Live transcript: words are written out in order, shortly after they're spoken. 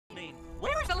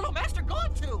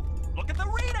going to. Look at the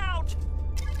readout.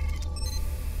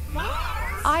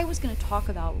 Mars! I was going to talk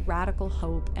about radical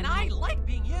hope, and I like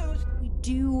being used. we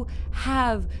do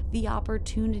have the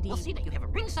opportunity We'll see that you have a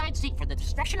ringside seat for the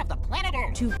destruction of the planet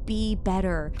Earth. to be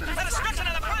better. The destruction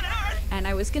of the planet Earth! And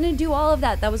I was going to do all of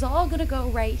that. That was all going to go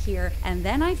right here. And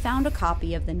then I found a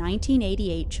copy of the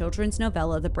 1988 children's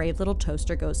novella, The Brave Little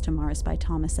Toaster Goes to Mars by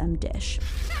Thomas M. Disch.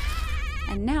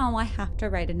 And now I have to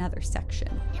write another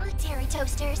section. Military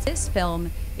toasters. This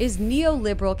film is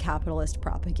neoliberal capitalist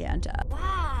propaganda.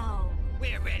 Wow.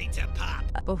 We're ready to pop.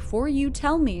 Before you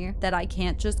tell me that I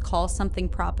can't just call something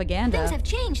propaganda, Things have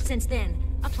changed since then.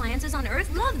 Appliances on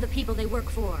Earth love the people they work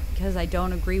for. because I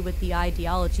don't agree with the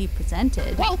ideology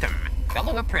presented. Welcome,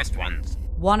 fellow oppressed ones.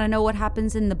 Want to know what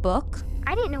happens in the book?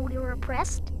 I didn't know we were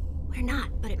oppressed. We're not,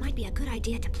 but it might be a good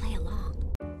idea to play along.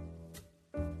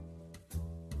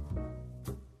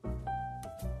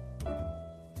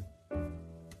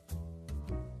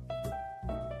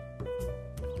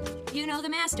 You know the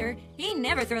master. He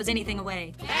never throws anything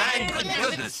away. Thank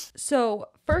goodness. So,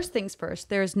 first things first,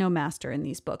 there's no master in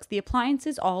these books. The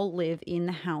appliances all live in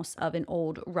the house of an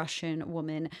old Russian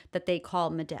woman that they call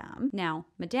Madame. Now,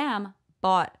 Madame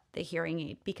bought the hearing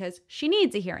aid because she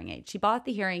needs a hearing aid. She bought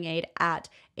the hearing aid at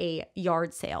a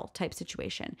yard sale type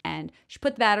situation, and she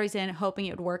put the batteries in hoping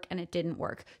it would work, and it didn't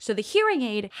work. So the hearing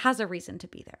aid has a reason to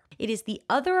be there. It is the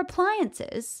other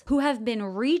appliances who have been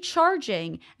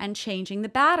recharging and changing the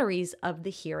batteries of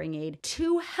the hearing aid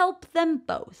to help them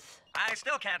both. I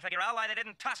still can't figure out why they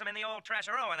didn't toss him in the old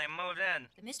trasheroo when they moved in.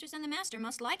 The mistress and the master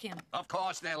must like him. Of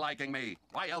course they're liking me.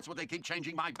 Why else would they keep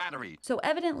changing my battery? So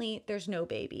evidently there's no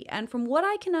baby. And from what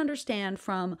I can understand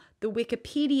from the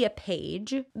Wikipedia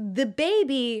page, the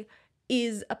baby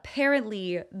is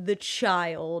apparently the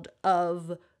child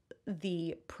of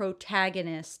the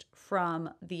protagonist from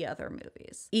the other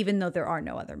movies, even though there are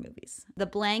no other movies. The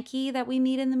Blankie that we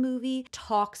meet in the movie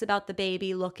talks about the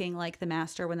baby looking like the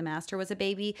master when the master was a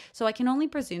baby, so I can only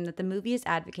presume that the movie is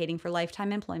advocating for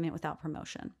lifetime employment without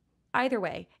promotion. Either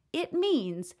way, it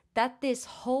means that this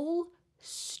whole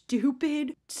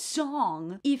stupid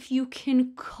song, if you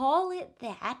can call it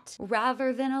that,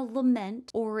 rather than a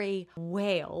lament or a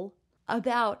wail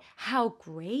about how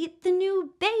great the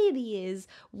new baby is,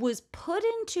 was put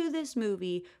into this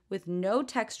movie with no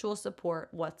textual support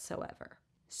whatsoever.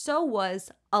 So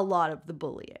was a lot of the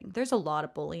bullying. There's a lot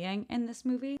of bullying in this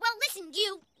movie. Well, listen,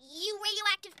 you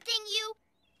radioactive thing,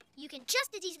 you can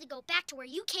just as easily go back to where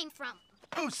you came from.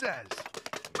 Who says?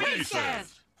 We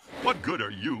says. What good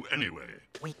are you anyway?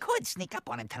 We could sneak up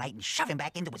on him tonight and shove him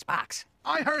back into his box.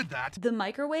 I heard that. The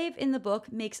microwave in the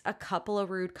book makes a couple of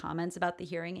rude comments about the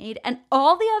hearing aid, and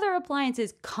all the other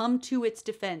appliances come to its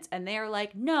defense, and they are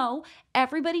like, no,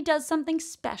 everybody does something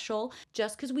special.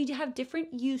 Just because we have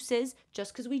different uses,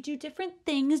 just because we do different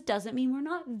things doesn't mean we're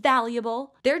not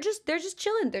valuable. They're just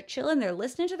chilling. They're chilling. They're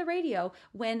listening to the radio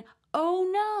when, oh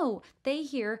no, they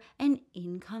hear an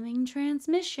incoming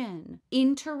transmission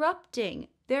interrupting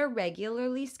their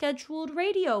regularly scheduled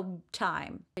radio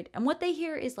time. And what they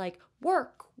hear is like,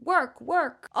 work, work,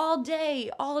 work, all day,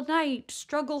 all night,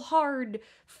 struggle hard,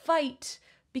 fight,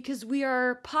 because we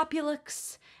are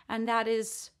populix, and that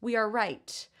is, we are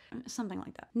right. Something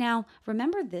like that. Now,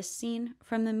 remember this scene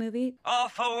from the movie? All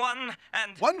for one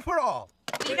and... One for all.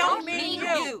 We don't mean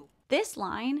you. This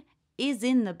line is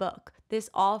in the book. This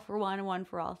all for one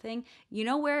for all thing. You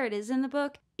know where it is in the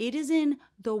book? It is in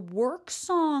the work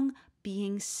song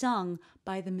being sung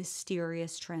by the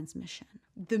mysterious transmission.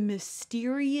 The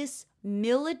mysterious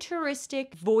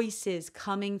militaristic voices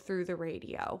coming through the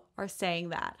radio are saying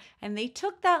that. And they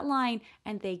took that line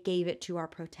and they gave it to our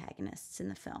protagonists in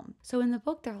the film. So in the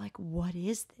book, they're like, what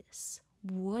is this?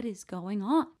 What is going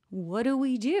on? What do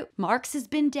we do? Marx has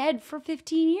been dead for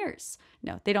 15 years.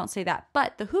 No, they don't say that.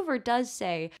 But the Hoover does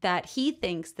say that he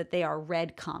thinks that they are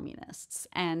red communists.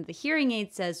 And the hearing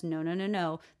aid says, no, no, no,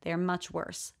 no, they're much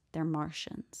worse. They're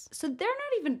Martians. So they're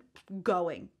not even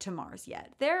going to Mars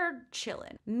yet. They're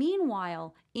chilling.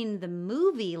 Meanwhile, in the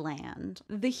movie land,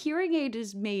 the hearing aid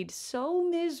is made so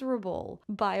miserable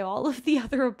by all of the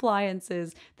other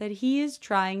appliances that he is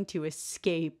trying to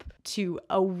escape to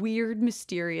a weird,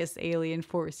 mysterious alien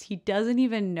force. He doesn't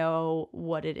even know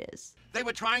what it is. They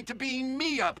were trying to beam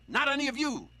me up, not any of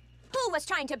you. Who was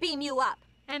trying to beam you up?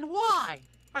 And why?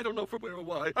 I don't know from where or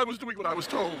why. I was doing what I was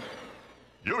told.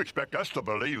 You expect us to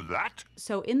believe that?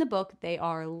 So in the book, they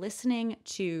are listening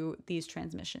to these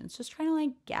transmissions, just trying to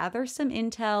like gather some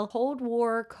intel, Cold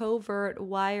War, covert,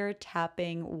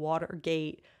 wiretapping,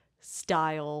 Watergate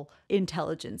style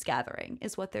intelligence gathering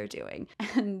is what they're doing.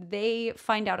 And they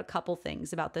find out a couple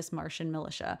things about this Martian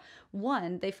militia.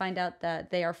 One, they find out that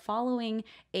they are following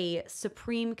a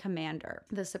supreme commander.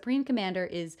 The supreme commander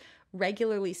is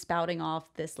regularly spouting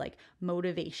off this like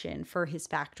motivation for his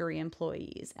factory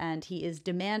employees, and he is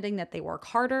demanding that they work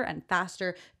harder and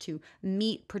faster to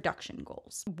meet production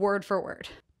goals, word for word.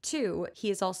 2, he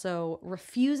is also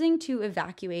refusing to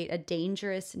evacuate a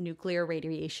dangerous nuclear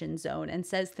radiation zone and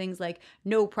says things like,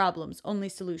 no problems, only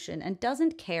solution, and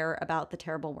doesn't care about the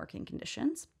terrible working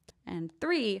conditions. And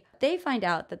 3, they find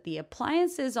out that the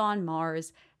appliances on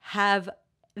Mars have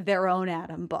their own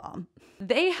atom bomb.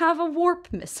 They have a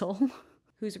warp missile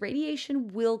whose radiation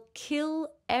will kill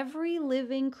every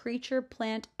living creature,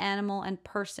 plant, animal, and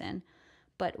person,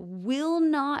 but will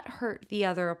not hurt the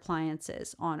other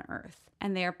appliances on Earth.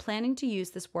 And they are planning to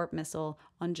use this warp missile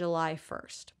on July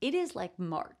 1st. It is like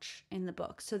March in the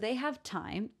book, so they have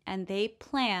time, and they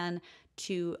plan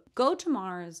to go to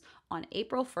Mars on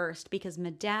April 1st because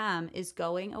Madame is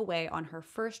going away on her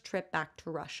first trip back to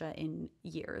Russia in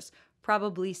years,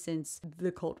 probably since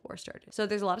the Cold War started. So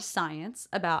there's a lot of science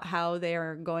about how they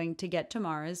are going to get to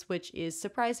Mars, which is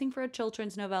surprising for a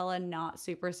children's novella, not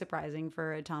super surprising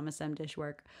for a Thomas M. Disch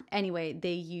work. Anyway,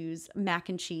 they use mac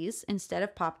and cheese instead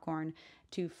of popcorn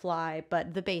to fly,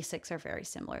 but the basics are very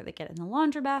similar. They get in the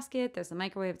laundry basket, there's a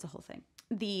microwave, it's a whole thing.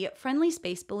 The friendly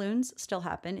space balloons still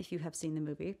happen if you have seen the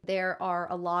movie. There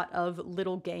are a lot of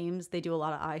little games. They do a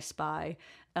lot of I Spy,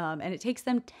 and it takes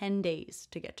them 10 days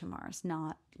to get to Mars,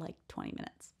 not like 20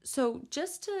 minutes. So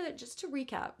just to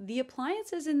recap, the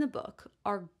appliances in the book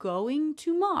are going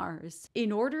to Mars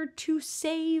in order to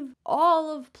save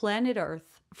all of planet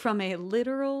Earth from a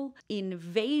literal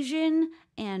invasion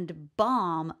and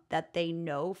bomb that they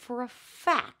know for a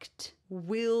fact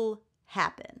will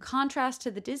happen. Contrast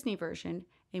to the Disney version,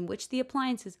 in which the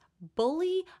appliances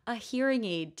bully a hearing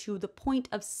aid to the point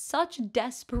of such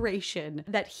desperation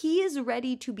that he is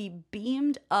ready to be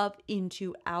beamed up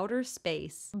into outer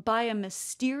space by a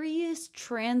mysterious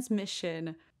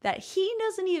transmission that he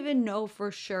doesn't even know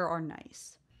for sure are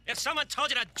nice. If someone told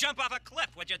you to jump off a cliff,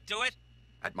 would you do it?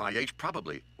 At my age,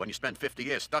 probably. When you spend 50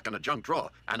 years stuck in a junk drawer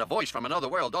and a voice from another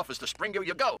world offers to spring you,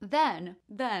 you go. Then,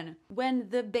 when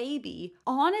the baby,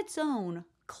 on its own,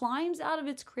 climbs out of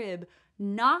its crib,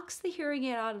 knocks the hearing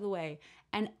aid out of the way,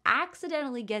 and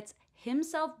accidentally gets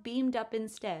himself beamed up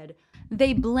instead,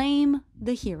 they blame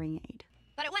the hearing aid.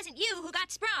 But it wasn't you who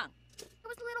got sprung. It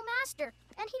was Little Master,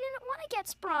 and he didn't want to get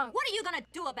sprung. What are you gonna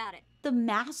do about it? The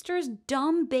master's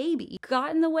dumb baby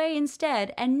got in the way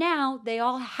instead, and now they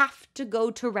all have to go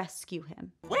to rescue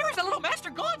him. Where is the little master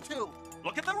gone to?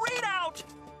 Look at the readout!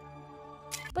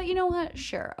 But you know what?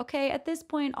 Sure. Okay, at this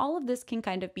point, all of this can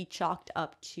kind of be chalked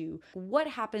up to what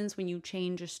happens when you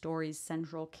change a story's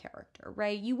central character,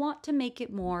 right? You want to make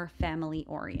it more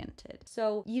family-oriented.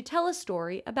 So you tell a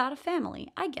story about a family.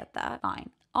 I get that.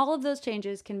 Fine. All of those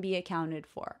changes can be accounted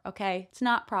for, okay? It's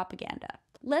not propaganda.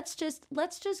 Let's just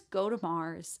go to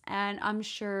Mars, and I'm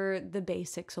sure the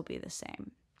basics will be the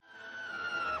same.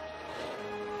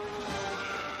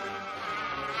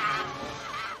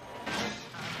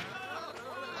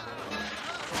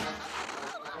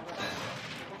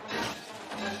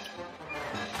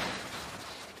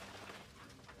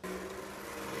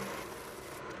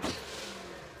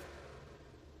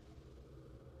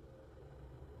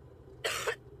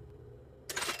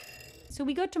 So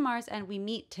we go to Mars and we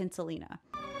meet Tinselina.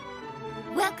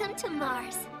 Welcome to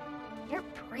Mars. You're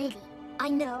pretty. I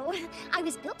know. I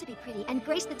was built to be pretty and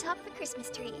grace the top of the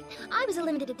Christmas tree. I was a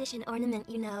limited edition ornament,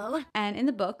 you know. And in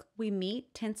the book, we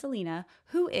meet Tinselina,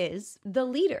 who is the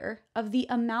leader of the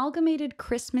Amalgamated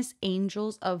Christmas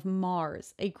Angels of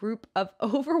Mars, a group of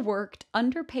overworked,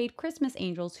 underpaid Christmas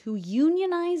angels who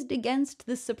unionized against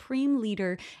the supreme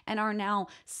leader and are now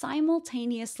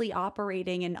simultaneously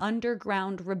operating an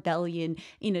underground rebellion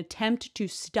in attempt to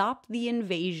stop the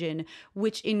invasion,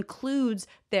 which includes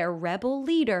their rebel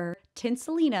leader,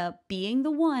 Tinselina, being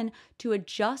the one to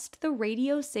adjust the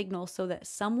radio signal so that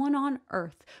someone on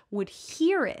Earth would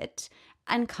hear it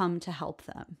and come to help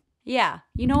them. Yeah,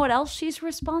 you know what else she's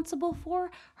responsible for?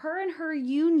 Her and her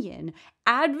union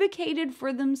advocated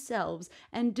for themselves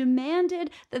and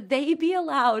demanded that they be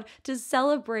allowed to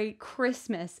celebrate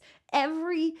Christmas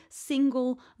every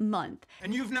single month.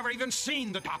 And you've never even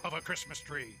seen the top of a Christmas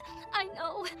tree. I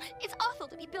know. It's awful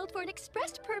to be built for an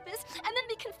expressed purpose and then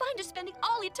be confined to spending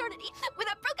all eternity with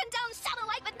a broken down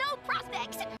satellite with no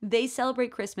prospects. They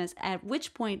celebrate Christmas, at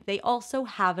which point they also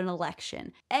have an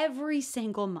election every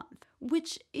single month,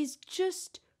 which is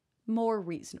just more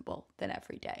reasonable than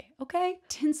every day, okay?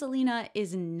 Tinselina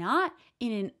is not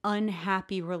in an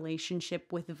unhappy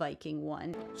relationship with Viking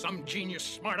One. Some genius,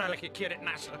 smart-alecky kid at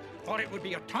NASA thought it would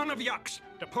be a ton of yucks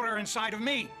to put her inside of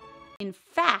me. In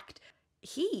fact,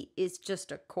 he is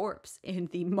just a corpse in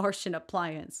the Martian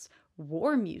Appliance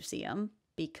War Museum,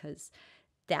 because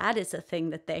that is a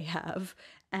thing that they have.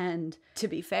 And to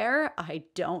be fair, I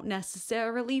don't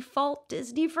necessarily fault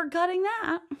Disney for cutting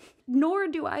that. Nor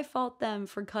do I fault them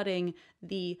for cutting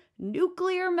the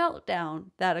nuclear meltdown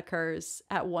that occurs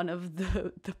at one of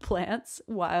the plants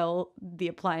while the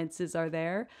appliances are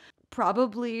there.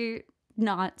 Probably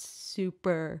not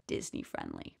super Disney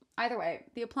friendly. Either way,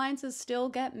 the appliances still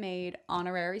get made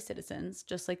honorary citizens,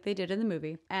 just like they did in the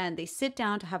movie, and they sit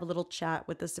down to have a little chat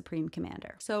with the Supreme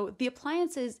Commander. So the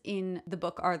appliances in the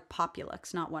book are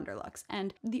Populux, not Wonderlux,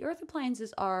 and the Earth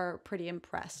appliances are pretty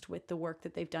impressed with the work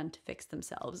that they've done to fix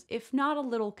themselves, if not a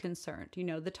little concerned. You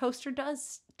know, the toaster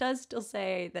does still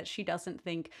say that she doesn't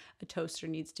think a toaster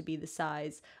needs to be the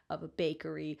size of a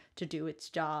bakery to do its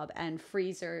job, and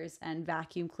freezers and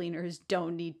vacuum cleaners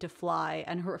don't need to fly,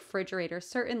 and her refrigerator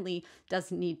certainly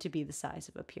doesn't need to be the size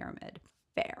of a pyramid.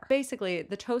 Fair. Basically,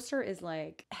 the toaster is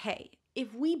like, hey,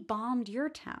 if we bombed your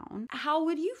town, how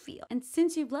would you feel? And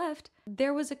since you've left,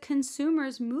 there was a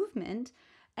consumers movement,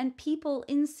 and people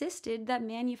insisted that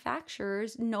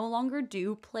manufacturers no longer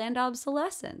do planned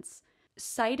obsolescence,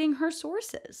 citing her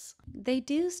sources. They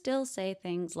do still say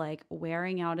things like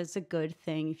wearing out is a good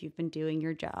thing if you've been doing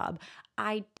your job.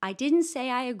 I didn't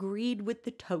say I agreed with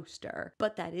the toaster,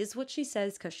 but that is what she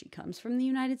says because she comes from the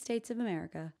United States of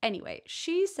America. Anyway,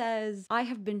 she says, I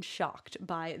have been shocked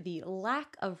by the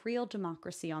lack of real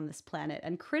democracy on this planet,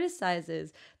 and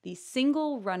criticizes the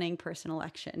single running person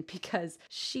election because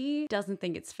she doesn't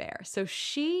think it's fair. So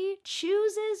she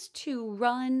chooses to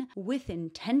run with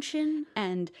intention,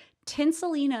 and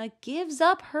Tinselina gives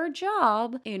up her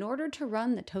job in order to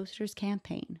run the toaster's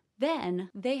campaign. Then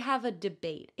they have a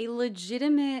debate, a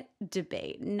legitimate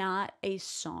debate, not a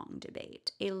song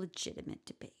debate, a legitimate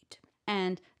debate.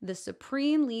 And the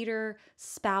supreme leader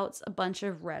spouts a bunch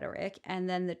of rhetoric, and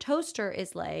then the toaster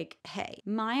is like, hey,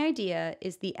 my idea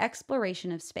is the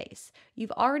exploration of space.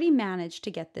 You've already managed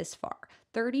to get this far,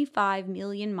 35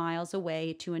 million miles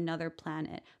away to another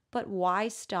planet, but why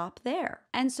stop there?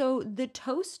 And so the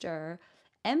toaster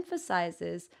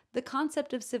emphasizes the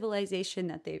concept of civilization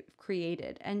that they've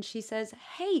created. And she says,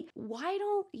 hey, why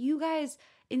don't you guys,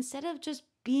 instead of just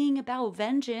being about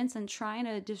vengeance and trying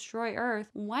to destroy Earth,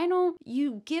 why don't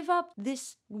you give up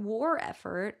this war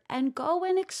effort and go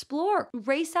and explore,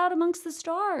 race out amongst the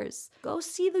stars, go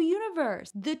see the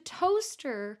universe? The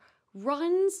toaster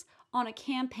runs on a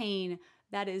campaign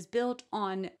that is built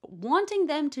on wanting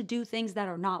them to do things that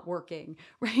are not working,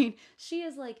 right? She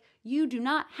is like, you do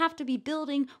not have to be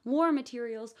building war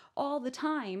materials all the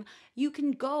time. You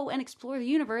can go and explore the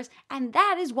universe, and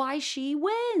that is why she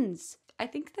wins. I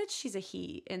think that she's a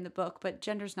he in the book, but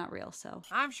gender's not real, so.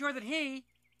 I'm sure that he,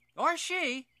 or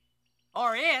she,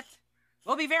 or it,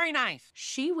 will be very nice.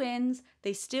 She wins.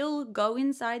 They still go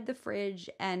inside the fridge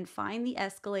and find the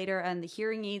escalator, and the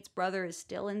hearing aid's brother is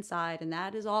still inside, and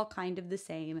that is all kind of the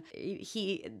same.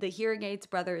 The hearing aid's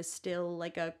brother is still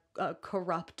like a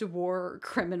corrupt war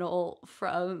criminal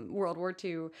from World War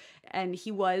II, and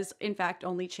he was in fact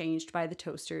only changed by the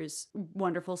toaster's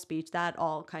wonderful speech. That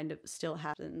all kind of still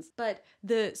happens. But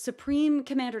the Supreme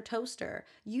Commander Toaster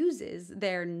uses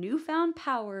their newfound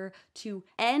power to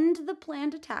end the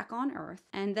planned attack on Earth,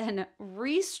 and then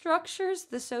restructures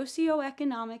the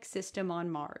socioeconomic system on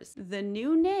Mars. The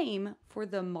new name for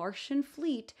the Martian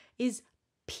fleet is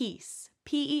Peace.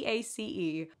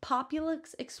 P-E-A-C-E.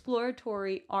 Populux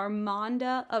Exploratory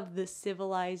Armada of the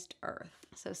Civilized Earth.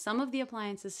 So some of the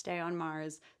appliances stay on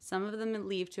Mars, some of them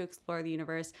leave to explore the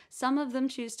universe, some of them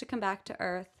choose to come back to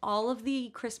Earth. All of the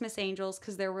Christmas angels,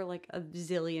 because there were like a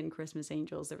zillion Christmas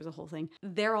angels, there was a whole thing,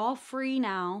 they're all free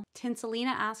now.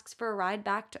 Tinselina asks for a ride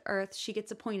back to Earth. She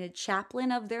gets appointed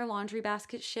chaplain of their laundry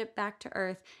basket ship back to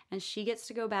Earth, and she gets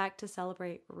to go back to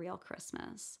celebrate real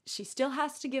Christmas. She still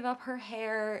has to give up her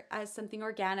hair as something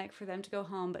organic for them to go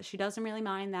home, but she doesn't really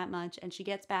mind that much, and she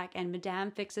gets back, and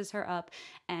Madame fixes her up,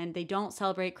 and they don't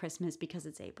celebrate Christmas because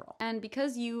it's April. And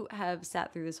because you have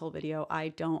sat through this whole video, I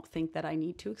don't think that I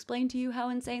need to explain to you how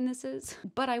insane this is,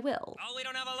 but I will. Oh, we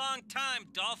don't have a long time,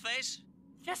 dollface.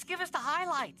 Just give us the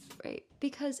highlights. Right,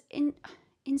 because in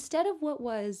Instead of what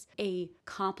was a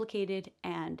complicated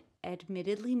and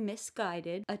admittedly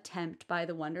misguided attempt by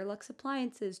the Wonderlux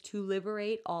appliances to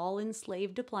liberate all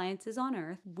enslaved appliances on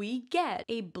Earth, we get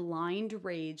a blind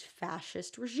rage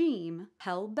fascist regime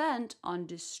hell-bent on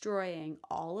destroying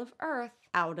all of Earth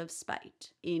out of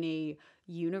spite. In a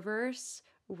universe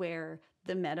where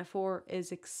the metaphor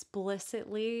is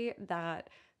explicitly that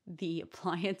the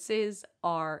appliances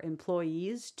are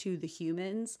employees to the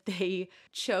humans, they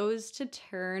chose to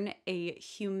turn a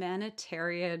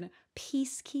humanitarian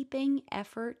peacekeeping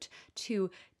effort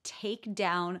to take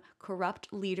down corrupt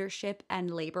leadership and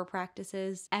labor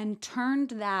practices and turned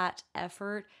that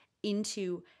effort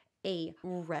into a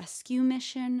rescue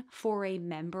mission for a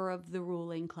member of the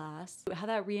ruling class. How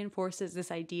that reinforces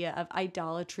this idea of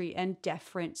idolatry and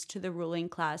deference to the ruling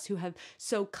class who have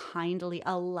so kindly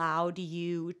allowed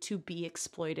you to be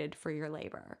exploited for your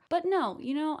labor. But no,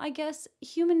 I guess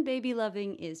human baby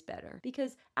loving is better,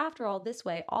 because after all, this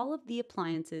way, all of the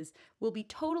appliances will be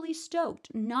totally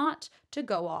stoked not to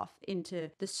go off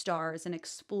into the stars and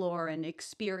explore and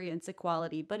experience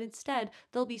equality, but instead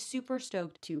they'll be super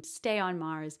stoked to stay on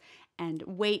Mars and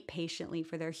wait patiently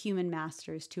for their human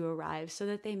masters to arrive so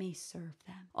that they may serve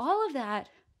them. All of that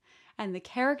and the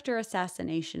character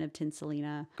assassination of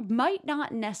Tinselina might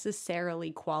not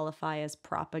necessarily qualify as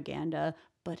propaganda,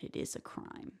 but it is a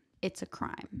crime. It's a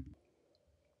crime.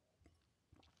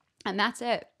 And that's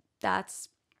it. That's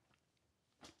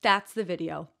the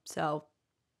video. So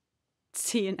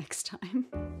see you next time.